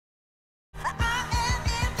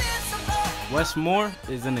Wes Moore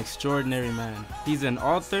is an extraordinary man. He's an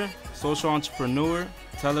author, social entrepreneur,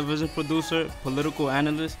 television producer, political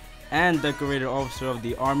analyst, and decorated officer of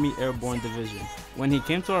the Army Airborne Division. When he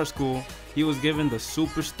came to our school, he was given the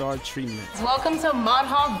superstar treatment. Welcome to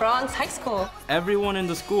Mott, Bronx High School. Everyone in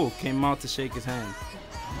the school came out to shake his hand.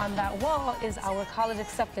 On that wall is our college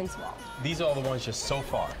acceptance wall. These are all the ones just so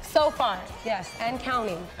far? So far, yes, and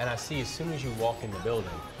counting. And I see as soon as you walk in the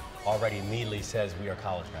building, already immediately says we are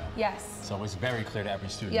college bound. Yes. So it's very clear to every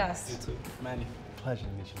student. Yes. You too, Manny. Pleasure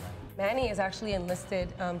to meet you, Manny. Manny is actually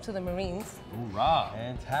enlisted to the Marines. Hoorah!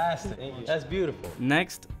 Fantastic. That's beautiful.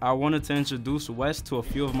 Next, I wanted to introduce Wes to a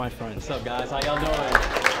few of my friends. What's up, guys? How y'all doing? How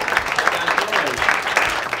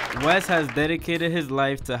y'all doing? Wes has dedicated his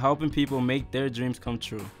life to helping people make their dreams come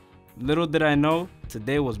true. Little did I know,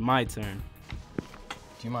 today was my turn. Do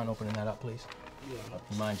you mind opening that up, please? Yeah.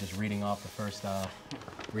 You mind just reading off the first,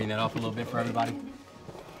 reading that off a little bit for everybody?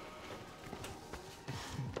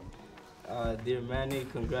 Dear Manny,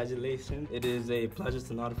 congratulations. It is a pleasure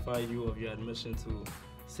to notify you of your admission to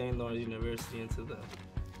St. Lawrence University into the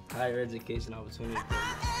higher education opportunity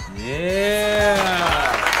program. Yeah!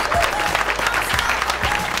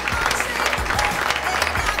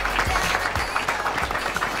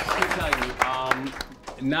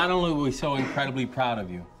 Not only were we so incredibly proud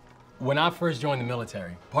of you, when I first joined the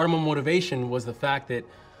military, part of my motivation was the fact that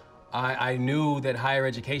I knew that higher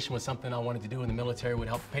education was something I wanted to do and the military would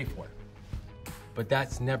help pay for it. But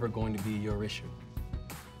that's never going to be your issue.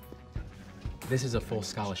 This is a full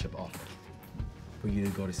scholarship offer for you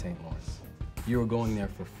to go to St. Lawrence. You are going there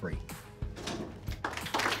for free.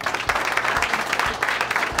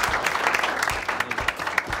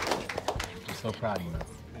 I'm so proud of you, man.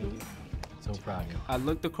 Thank you. So proud of you. I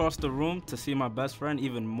looked across the room to see my best friend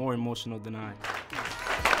even more emotional than I.